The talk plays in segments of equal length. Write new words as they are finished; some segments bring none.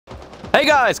Hey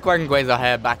guys, Quigon Quasar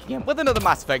here, back again with another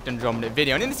Mass Effect Andromeda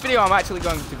video, and in this video I'm actually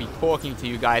going to be talking to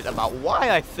you guys about why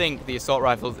I think the assault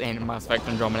rifles in Mass Effect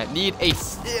Andromeda need a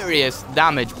serious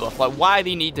damage buff, like why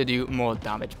they need to do more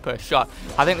damage per shot.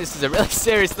 I think this is a really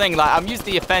serious thing. Like, I'm used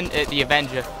to the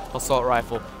Avenger assault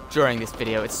rifle during this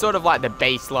video. It's sort of like the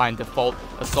baseline default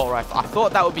assault rifle. I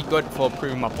thought that would be good for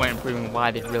proving my point and proving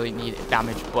why they really need a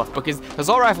damage buff, because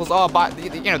assault rifles are,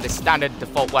 the standard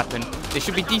default weapon. They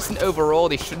should be decent overall.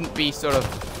 They shouldn't be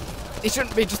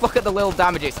just look at the little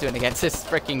damage it's doing against this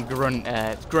freaking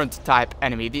grunt type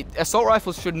enemy. The assault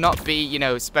rifles should not be,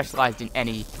 specialized in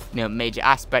any, major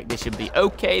aspect. They should be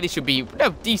okay. They should be,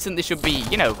 decent. They should be,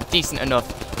 decent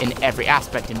enough in every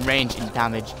aspect, in range, in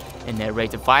damage, in their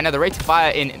rate of fire. Now, the rate of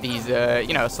fire in these,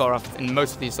 assault rifles, in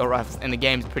most of the assault rifles in the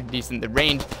game is pretty decent. The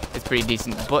range is pretty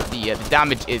decent, but the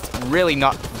damage is really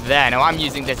not there. Now, I'm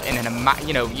using this in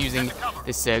using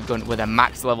this gun with a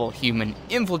max level human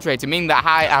infiltrator, meaning that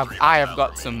I have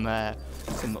got some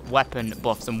weapon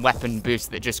buffs, some weapon boosts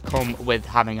that just come with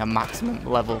having a maximum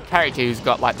level character who's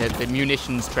got like the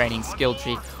munitions training skill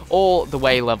tree all the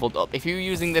way leveled up. If you're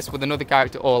using this with another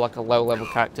character or like a low level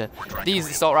character, these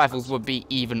assault rifles would be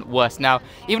even worse. Now,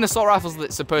 even assault rifles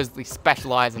that supposedly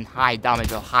specialize in high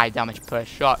damage or high damage per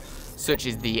shot, such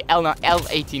as the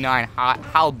L89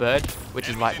 Halberd, which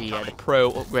is like the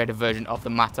pro upgraded version of the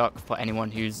Mattock for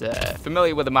anyone who's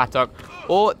familiar with the Mattock,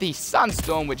 or the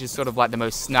Sandstorm, which is sort of like the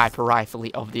most sniper rifle-y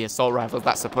of the assault rifles.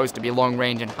 That's supposed to be long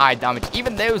range and high damage.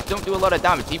 Even those don't do a lot of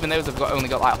damage. Even those have only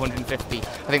got like 150. I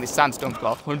think the Sandstorm's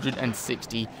got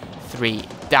 163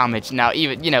 damage. Now,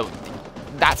 even,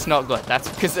 that's not good. That's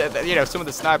because, some of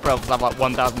the sniper rifles have like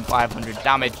 1,500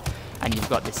 damage. And you've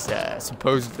got this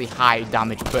supposedly high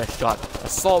damage per shot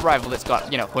assault rifle that's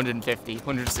got, 150,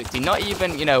 160, not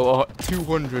even,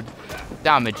 200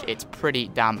 damage. It's pretty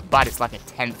damn bad. It's like a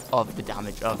tenth of the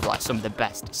damage of like some of the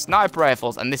best sniper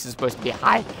rifles, and this is supposed to be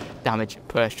high damage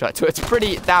per shot. So it's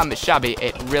pretty damn shabby.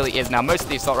 It really is. Now, most of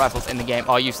the assault rifles in the game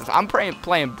are useless. I'm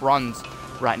playing bronze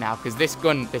right now because this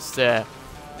gun,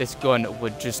 this gun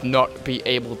would just not be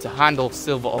able to handle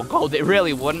silver or gold. It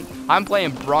really wouldn't. I'm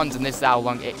playing bronze, and this is how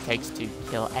long it takes to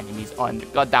kill enemies on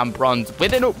goddamn bronze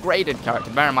with an upgraded character.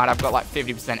 Bear in mind, I've got like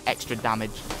 50% extra damage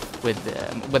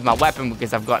with my weapon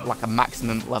because I've got like a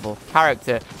maximum level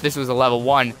character. This was a level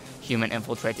 1 human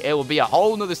infiltrator. It will be a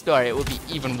whole nother story. It will be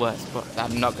even worse, but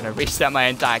I'm not going to reset my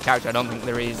entire character. I don't think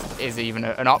there is even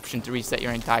an option to reset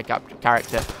your entire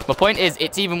character. My point is,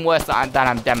 it's even worse than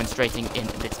I'm demonstrating in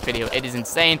this video. It is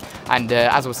insane, and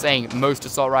as I was saying, most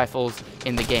assault rifles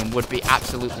in the game would be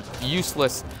absolutely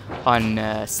useless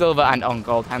on silver and on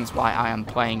gold, hence why I am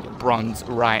playing bronze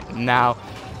right now.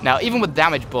 Now, even with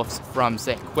damage buffs from,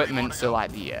 say, equipment, so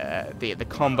like the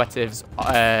combative's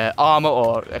armor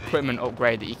or equipment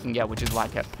upgrade that you can get, which is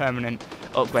like a permanent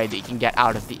upgrade that you can get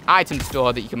out of the item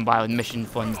store that you can buy with mission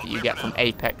funds that you get from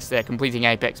Apex, completing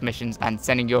Apex missions and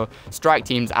sending your strike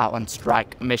teams out on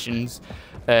strike missions.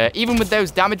 Even with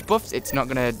those damage buffs, it's not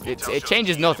gonna. It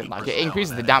changes nothing. Like, it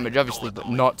increases the damage, obviously, but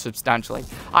not substantially.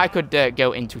 I could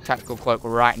go into Tactical Cloak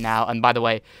right now, and by the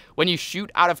way, when you shoot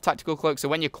out of Tactical Cloak, so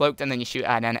when you're cloaked and then you shoot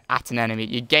at an enemy,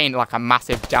 you gain like a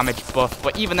massive damage buff.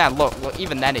 But even then, look,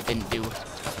 even then, it didn't do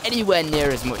anywhere near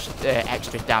as much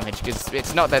extra damage, because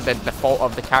it's not the fault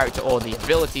of the character or the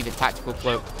ability, the Tactical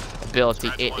Cloak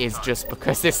ability. It is just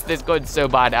because this gun's so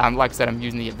bad. Like I said, I'm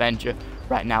using the Avenger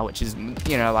right now, which is,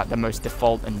 like the most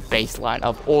default and baseline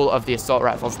of all of the assault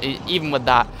rifles. Even with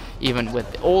that, even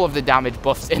with all of the damage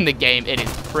buffs in the game, it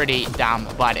is pretty damn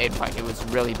bad. In fact, it was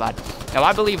really bad. Now,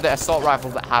 I believe that assault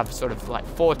rifles that have sort of like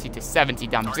 40 to 70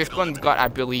 damage, this gun's got, I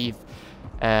believe,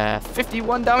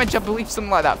 51 damage, I believe,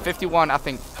 something like that. 51, I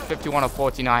think 51 or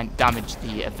 49 damage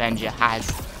the Avenger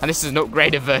has. And this is an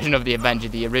upgraded version of the Avenger,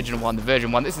 the original one, the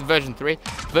version 1. This is version 3.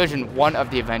 Version 1 of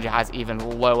the Avenger has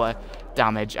even lower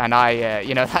damage, and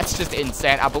that's just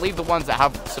insane. I believe the ones that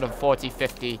have sort of 40,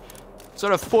 50,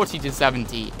 sort of 40 to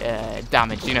 70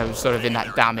 damage, sort of in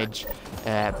that damage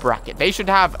bracket, they should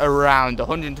have around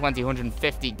 120,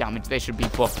 150 damage. They should be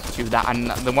buffed to that,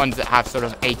 and the ones that have sort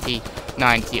of 80,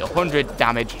 90, 100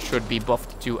 damage should be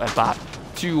buffed to about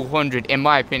 200, in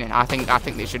my opinion. I think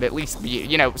they should at least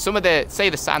be, some of the, say,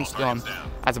 the Sandstorm,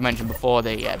 as I mentioned before,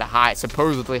 the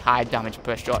supposedly high damage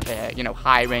per shot,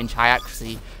 high range, high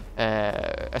accuracy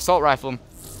assault rifle,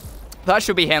 that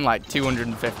should be hitting like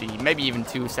 250, maybe even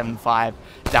 275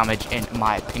 damage, in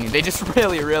my opinion. They just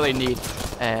really need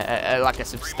like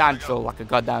a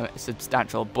goddamn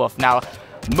substantial buff. Now,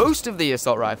 Most of the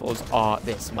assault rifles are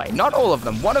this way. Not all of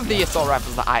them. One of the assault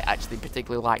rifles that I actually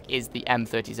particularly like is the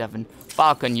M37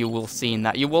 Falcon. You will have seen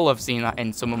that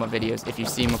in some of my videos if you've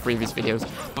seen my previous videos.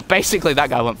 But basically, that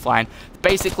guy went flying.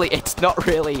 Basically, it's not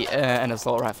really an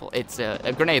assault rifle. It's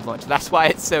a grenade launcher. That's why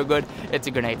it's so good. It's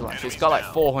a grenade launcher. It's got like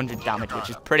 400 damage, which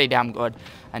is pretty damn good.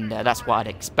 And that's what I'd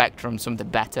expect from some of the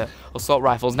better assault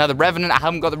rifles. Now, the Revenant, I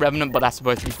haven't got the Revenant, but that's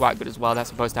supposed to be quite good as well. That's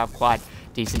supposed to have quite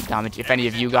decent damage. If any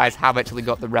of you guys have actually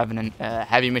got the Revenant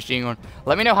heavy machine gun,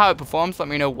 let me know how it performs. Let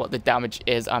me know what the damage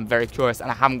is. I'm very curious, and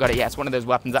I haven't got it yet. It's one of those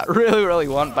weapons that I really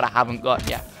want, but I haven't got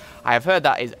yet. I have heard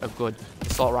that is a good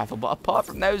assault rifle, but apart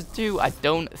from those two, I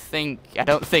don't think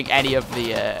any of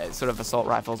the sort of assault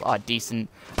rifles are decent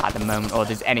at the moment, or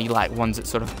there's any like ones that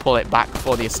sort of pull it back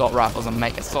for the assault rifles and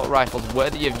make assault rifles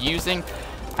worthy of using.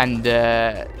 And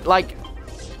like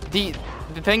the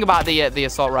thing about the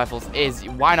assault rifles is,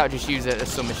 why not just use a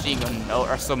submachine gun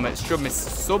or a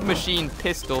submachine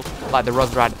pistol like the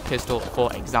Rosrad pistol,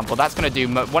 for example? That's going to do,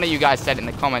 one of you guys said in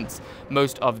the comments,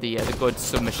 most of the good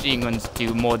submachine guns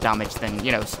do more damage than,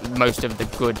 you know, most of the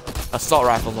good assault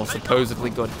rifles, or supposedly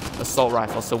good assault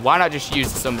rifles. So why not just use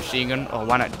a submachine gun, or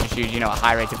why not just use, you know, a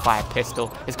high rate of fire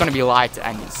pistol? It's going to be light,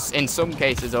 and in some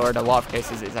cases, or in a lot of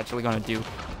cases, it's actually going to do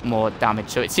more damage.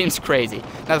 So it seems crazy.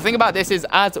 Now, the thing about this is,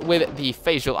 as with the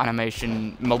facial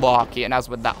animation malarkey, and as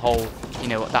with that whole, you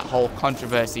know, that whole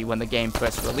controversy when the game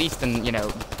first released, and, you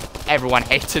know, everyone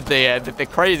hated the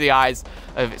crazy eyes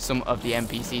of some of the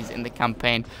NPCs in the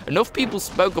campaign. Enough people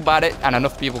spoke about it, and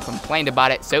enough people complained about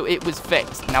it, so it was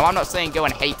fixed. Now, I'm not saying go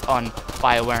and hate on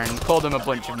BioWare and call them a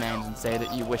bunch of names and say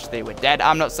that you wish they were dead.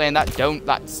 I'm not saying that. Don't.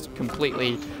 That's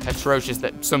completely atrocious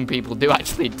that some people do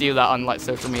actually do that on, like,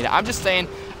 social media. I'm just saying,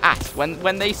 ask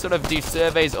when they sort of do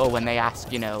surveys, or when they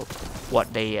ask, you know,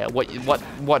 what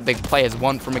the players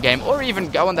want from a game, or even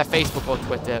go on their Facebook or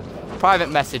Twitter,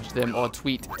 private message them or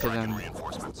tweet to them.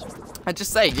 I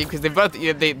just say, because they both,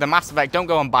 the Mass Effect, don't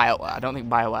go on BioWare. I don't think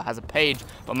BioWare has a page,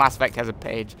 but Mass Effect has a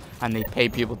page, and they pay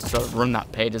people to sort of run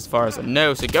that page, as far as I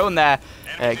know. So go in there,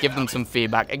 give them some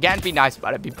feedback. Again, be nice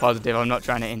about it, be positive. I'm not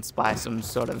trying to inspire some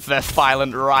sort of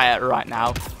violent riot right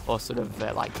now, or sort of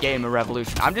like gamer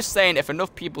revolution. I'm just saying, if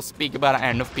enough people speak about it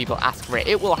and enough people ask for it,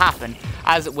 it will happen.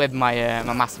 As with my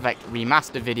my Mass Effect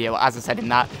remaster video, as I said in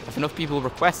that, if enough people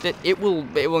request it, it will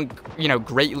you know,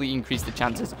 greatly increase the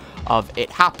chances of it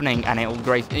happening, and it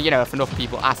will you know, if enough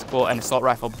people ask for an assault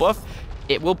rifle buff,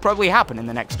 it will probably happen in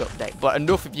the next update. But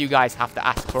enough of you guys have to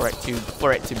ask for it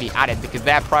to be added, because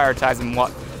they're prioritizing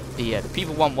what the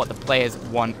people want, what the players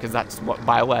want, because that's what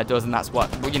BioWare does, and that's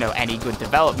what, you know, any good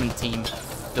development team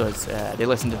does. They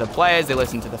listen to the players, they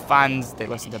listen to the fans, they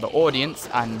listen to the audience,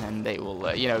 and then they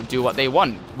will, you know, do what they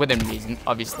want, within reason,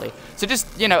 obviously. So just,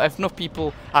 you know, if enough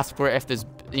people ask for it, if there's,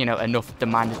 you know, enough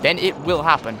demand, then it will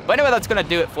happen. But anyway, that's going to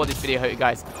do it for this video. I hope you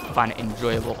guys find it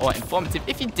enjoyable or informative.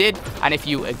 If you did, and if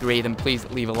you agree, then please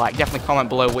leave a like. Definitely comment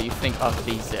below what you think of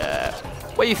these,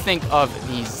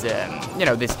 you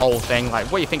know, this whole thing. Like,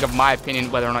 what you think of my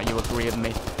opinion, whether or not you agree with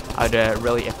me. I'd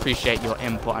really appreciate your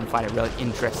input, and find it really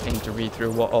interesting to read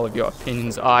through what all of your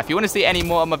opinions are. If you want to see any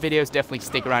more of my videos, definitely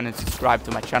stick around and subscribe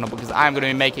to my channel, because I'm going to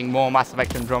be making more Mass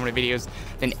Effect Andromeda videos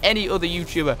than any other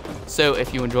YouTuber. So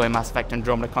if you enjoy Mass Effect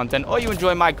Andromeda content, or you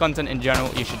enjoy my content in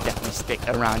general, you should definitely stick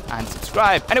around and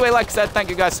subscribe. Anyway, like I said, thank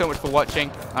you guys so much for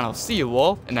watching, and I'll see you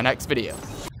all in the next video.